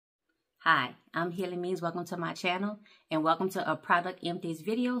Hi, I'm HEALYMEANS. Welcome to my channel and welcome to a Product Empties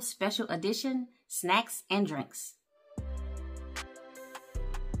video special edition, snacks and drinks.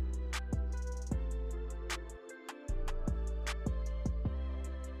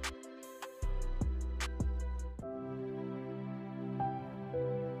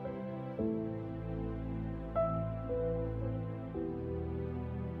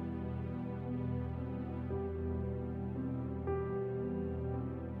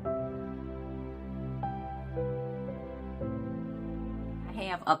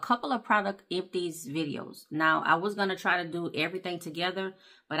 Have a couple of product empties videos. Now, I was going to try to do everything together,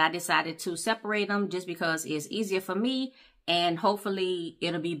 but I decided to separate them just because it's easier for me and hopefully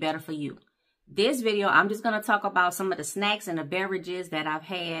it'll be better for you. This video, I'm just going to talk about some of the snacks and the beverages that I've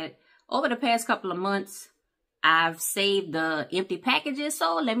had over the past couple of months. I've saved the empty packages,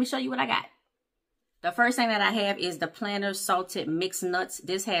 so let me show you what I got. The first thing that I have is the Planters Salted Mixed Nuts.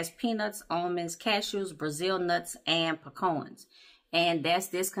 This has peanuts, almonds, cashews, Brazil nuts, and pecans. And that's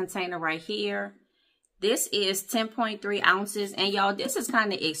this container right here. This is 10.3 ounces. And y'all, this is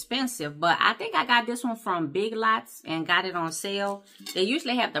kind of expensive, but I think I got this one from Big Lots and got it on sale. They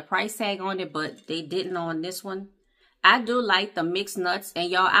usually have the price tag on it, but they didn't on this one. I do like the mixed nuts. And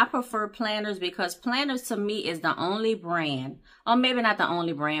y'all, I prefer Planters because Planters to me is the only brand, or maybe not the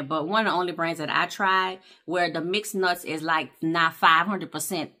only brand, but one of the only brands that I tried where the mixed nuts is like not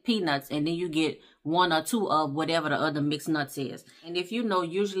 500% peanuts, and then you get one or two of whatever the other mixed nuts is. And if you know,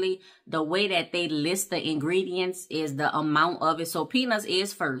 usually the way that they list the ingredients is the amount of it. So peanuts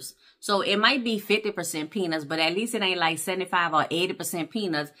is first. So it might be 50% peanuts, but at least it ain't like 75 or 80%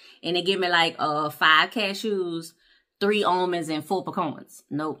 peanuts. And they give me like 5 cashews, 3 almonds, and 4 pecans.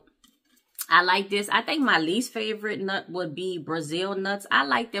 Nope. I like this. I think my least favorite nut would be Brazil nuts. I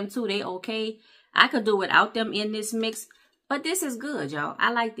like them too. They okay. I could do without them in this mix, but this is good, y'all.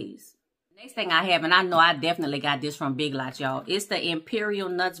 I like these. Next thing I have, and I know I definitely got this from Big Lots, y'all. It's the Imperial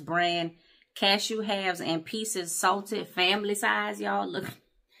Nuts brand cashew halves and pieces salted family size, y'all. Look,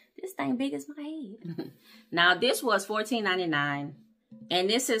 this thing big as my head. Now, this was $14.99, and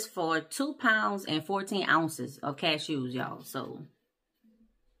this is for 2 pounds and 14 ounces of cashews, y'all. So,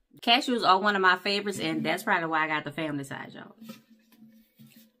 cashews are one of my favorites, and that's probably why I got the family size, y'all.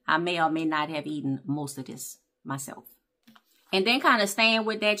 I may or may not have eaten most of this myself. And then kind of staying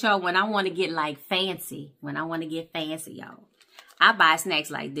with that, y'all, when I want to get like fancy, y'all, I buy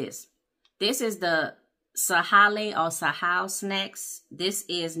snacks like this. This is the Healy or Sahal snacks. This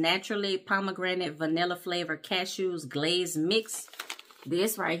is naturally pomegranate vanilla flavor cashews glazed mix.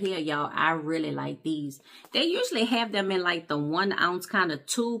 This right here, y'all, I really like these. They usually have them in like the 1 ounce kind of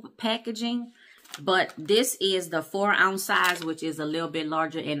tube packaging. But this is the 4 ounce size, which is a little bit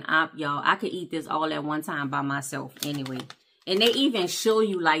larger. And y'all, I could eat this all at one time by myself anyway. And they even show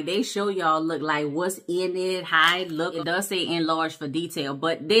you, like, they show y'all look like what's in it, how it look. It does say enlarged for detail,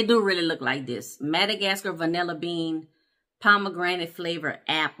 but they do really look like this. Madagascar vanilla bean, pomegranate flavor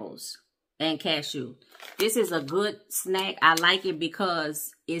apples, and cashew. This is a good snack. I like it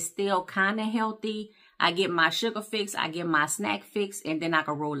because it's still kind of healthy. I get my sugar fix, I get my snack fix, and then I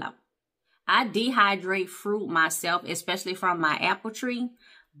can roll out. I dehydrate fruit myself, especially from my apple tree.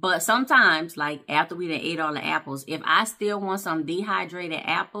 But sometimes, like after we done ate all the apples, if I still want some dehydrated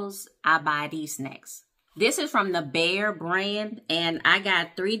apples, I buy these snacks. This is from the Bear brand, and I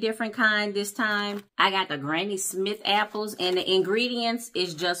got 3 different kinds this time. I got the Granny Smith apples, and the ingredients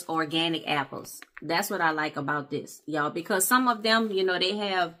is just organic apples. That's what I like about this, y'all, because some of them, you know, they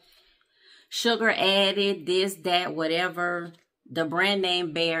have sugar added, this, that, whatever. The brand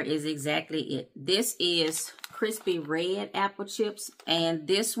name Bear is exactly it. This is crispy red apple chips, and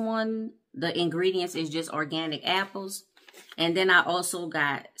this one, the ingredients is just organic apples. And then I also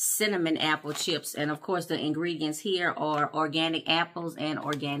got cinnamon apple chips, and of course the ingredients here are organic apples and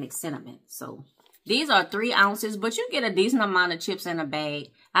organic cinnamon. So these are 3 ounces, but you get a decent amount of chips in a bag.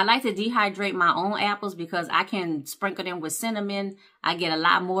 I like to dehydrate my own apples because I can sprinkle them with cinnamon. I get a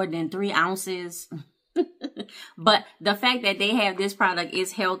lot more than 3 ounces. But the fact that they have this product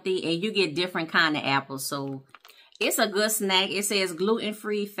is healthy, and you get different kind of apples. So it's a good snack. It says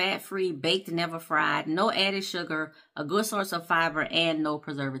gluten-free, fat-free, baked, never fried, no added sugar, a good source of fiber, and no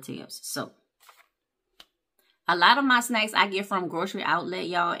preservatives. So a lot of my snacks I get from Grocery Outlet,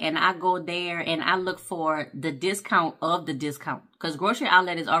 y'all, and I go there and I look for the discount of the discount, because Grocery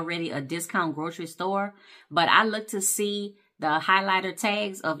Outlet is already a discount grocery store. But I look to see the highlighter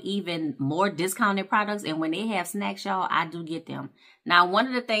tags of even more discounted products, and when they have snacks, y'all, I do get them. Now, one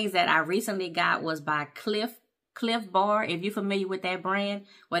of the things that I recently got was by Cliff Bar, if you're familiar with that brand.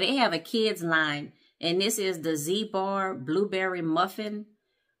 Well, they have a kids line, and this is the Z Bar Blueberry Muffin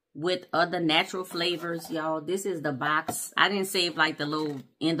with other natural flavors, y'all. This is the box. I didn't save like the little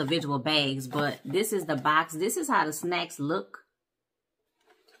individual bags, but this is the box. This is how the snacks look.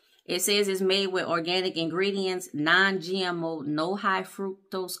 It says it's made with organic ingredients, non-GMO, no high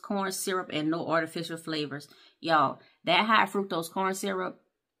fructose corn syrup, and no artificial flavors. Y'all, that high fructose corn syrup,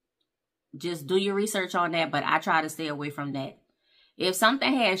 just do your research on that, but I try to stay away from that. If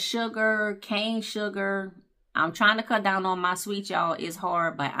something has sugar, cane sugar, I'm trying to cut down on my sweets, y'all. It's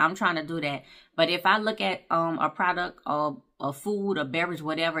hard, but I'm trying to do that. But if I look at a product or a food, a beverage,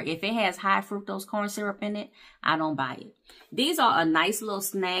 whatever, if it has high fructose corn syrup in it, I don't buy it. These are a nice little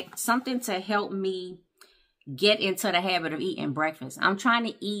snack, something to help me get into the habit of eating breakfast. I'm trying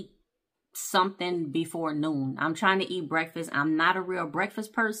to eat something before noon. I'm trying to eat breakfast. I'm not a real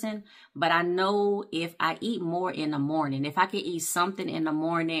breakfast person, but I know if I eat more in the morning, if I can eat something in the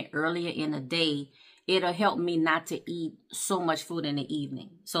morning earlier in the day, it'll help me not to eat so much food in the evening.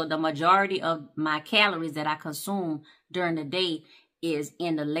 So the majority of my calories that I consume during the day is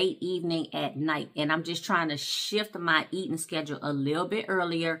in the late evening at night. And I'm just trying to shift my eating schedule a little bit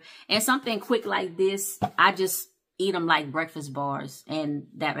earlier. And something quick like this, I just eat them like breakfast bars, and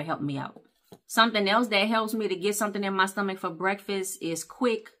that'll help me out. Something else that helps me to get something in my stomach for breakfast is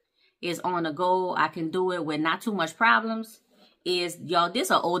quick, is on the go. I can do it with not too much problems. Is, y'all, this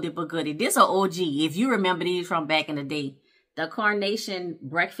a oldie but goodie. This a OG. If you remember these from back in the day. The Carnation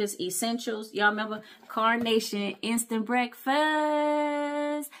Breakfast Essentials. Y'all remember? Carnation Instant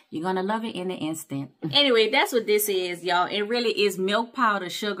Breakfast. You're going to love it in an instant. Anyway, that's what this is, y'all. It really is milk powder,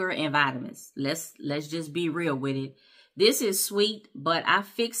 sugar, and vitamins. Let's just be real with it. This is sweet, but I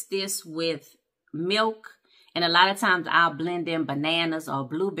fixed this with milk. And a lot of times I'll blend in bananas or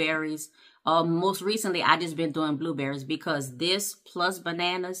blueberries. Most recently, I just been doing blueberries because this plus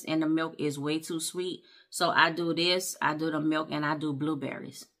bananas in the milk is way too sweet. So I do this, I do the milk, and I do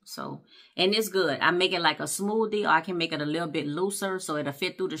blueberries. So, and it's good. I make it like a smoothie, or I can make it a little bit looser so it'll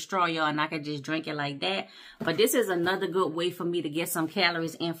fit through the straw, y'all, and I can just drink it like that. But this is another good way for me to get some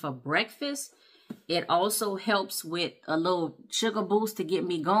calories in for breakfast. It also helps with a little sugar boost to get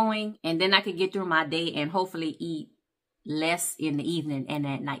me going. And then I can get through my day and hopefully eat less in the evening and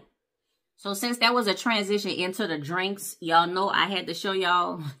at night. So since that was a transition into the drinks, y'all know I had to show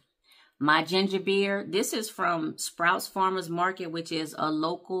y'all my ginger beer. This is from Sprouts Farmers Market, which is a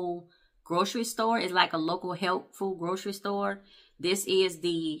local grocery store. It's like a local health food grocery store. This is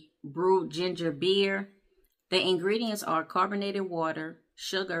the brewed ginger beer. The ingredients are carbonated water,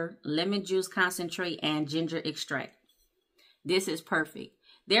 sugar, lemon juice concentrate, and ginger extract. This is perfect.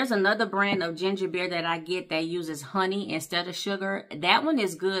 There's another brand of ginger beer that I get that uses honey instead of sugar. That one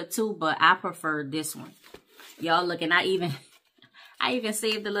is good too, but I prefer this one. Y'all look, and I even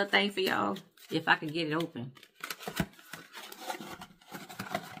saved the little thing for y'all if I could get it open.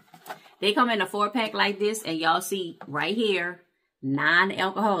 They come in a 4-pack like this, and y'all see right here,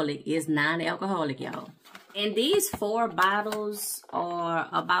 non-alcoholic is non-alcoholic, y'all. And these 4 bottles are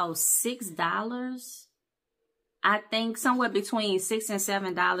about $6. I think somewhere between $6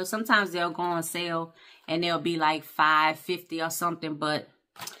 and $7. Sometimes they'll go on sale and they'll be like $5.50 or something. But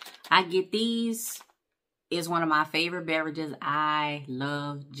I get these. It's one of my favorite beverages. I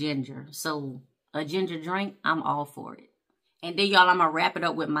love ginger. So a ginger drink, I'm all for it. And then y'all, I'm going to wrap it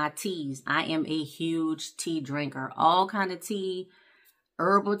up with my teas. I am a huge tea drinker. All kind of tea.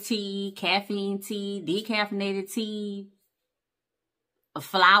 Herbal tea, caffeine tea, decaffeinated tea,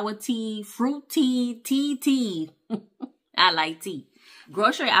 flower tea, fruit tea, tea. I like tea.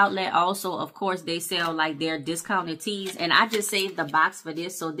 Grocery outlet also, of course, they sell like their discounted teas. And I just saved the box for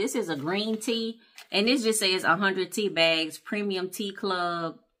this. So this is a green tea. And this just says 100 tea bags, Premium Tea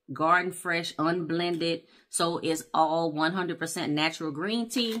Club, Garden Fresh, unblended. So it's all 100% natural green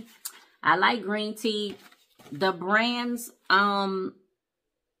tea. I like green tea. The brands, I'm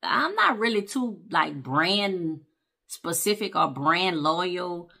not really too like brand specific or brand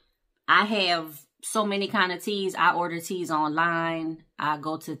loyal. I have so many kind of teas. I order teas online. I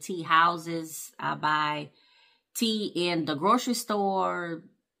go to tea houses. I buy tea in the grocery store.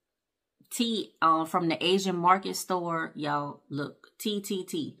 Tea from the Asian market store. Y'all, look,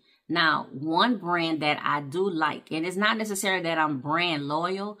 tea. Now, one brand that I do like, and it's not necessarily that I'm brand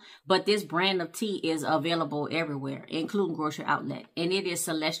loyal, but this brand of tea is available everywhere, including grocery outlet, and it is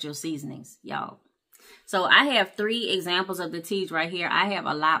Celestial Seasonings, y'all. So I have 3 examples of the teas right here. I have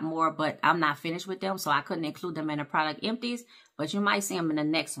a lot more, but I'm not finished with them, so I couldn't include them in the product empties, but you might see them in the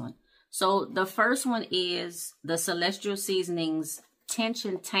next one. So the first one is the Celestial Seasonings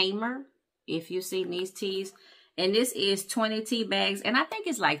Tension Tamer, if you've seen these teas. And this is 20 tea bags. And I think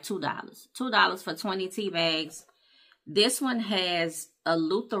it's like $2. $2 for 20 tea bags. This one has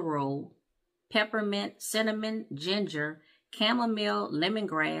eleuthero, peppermint, cinnamon, ginger, chamomile,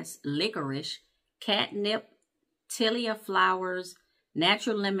 lemongrass, licorice, catnip, tilia flowers,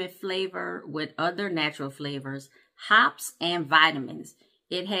 natural lemon flavor with other natural flavors, hops, and vitamins.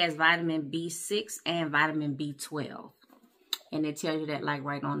 It has vitamin B6 and vitamin B12. And it tells you that like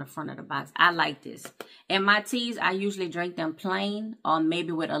right on the front of the box. I like this. And my teas, I usually drink them plain or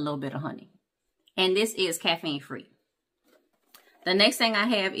maybe with a little bit of honey. And this is caffeine free. The next thing I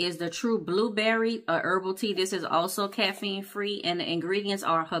have is the True Blueberry herbal tea. This is also caffeine free. And the ingredients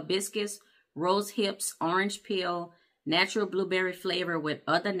are hibiscus, rose hips, orange peel, natural blueberry flavor with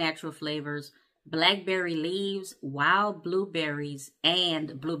other natural flavors, blackberry leaves, wild blueberries,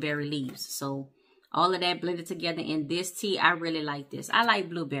 and blueberry leaves. So all of that blended together in this tea. I really like this. I like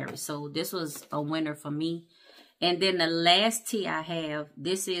blueberries, so this was a winner for me. And then the last tea I have,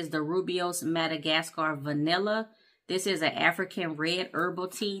 this is the Rubios Madagascar Vanilla. This is an African red herbal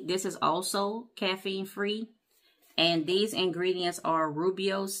tea. This is also caffeine free. And these ingredients are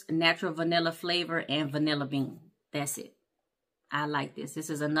Rubios, natural vanilla flavor, and vanilla bean. That's it. I like this. This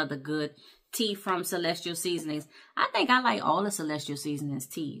is another good tea from Celestial Seasonings. I think I like all the Celestial Seasonings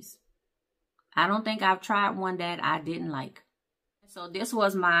teas. I don't think I've tried one that I didn't like. So this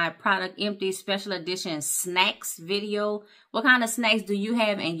was my product empty special edition snacks video. What kind of snacks do you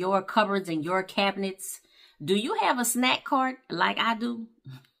have in your cupboards and your cabinets? Do you have a snack cart like I do?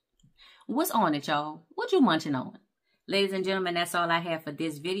 What's on it, y'all? What you munching on? Ladies and gentlemen, that's all I have for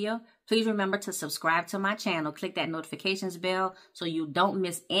this video. Please remember to subscribe to my channel. Click that notifications bell so you don't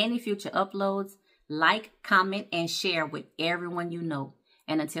miss any future uploads. Like, comment, and share with everyone you know.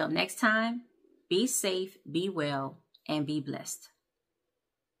 And until next time, be safe, be well, and be blessed.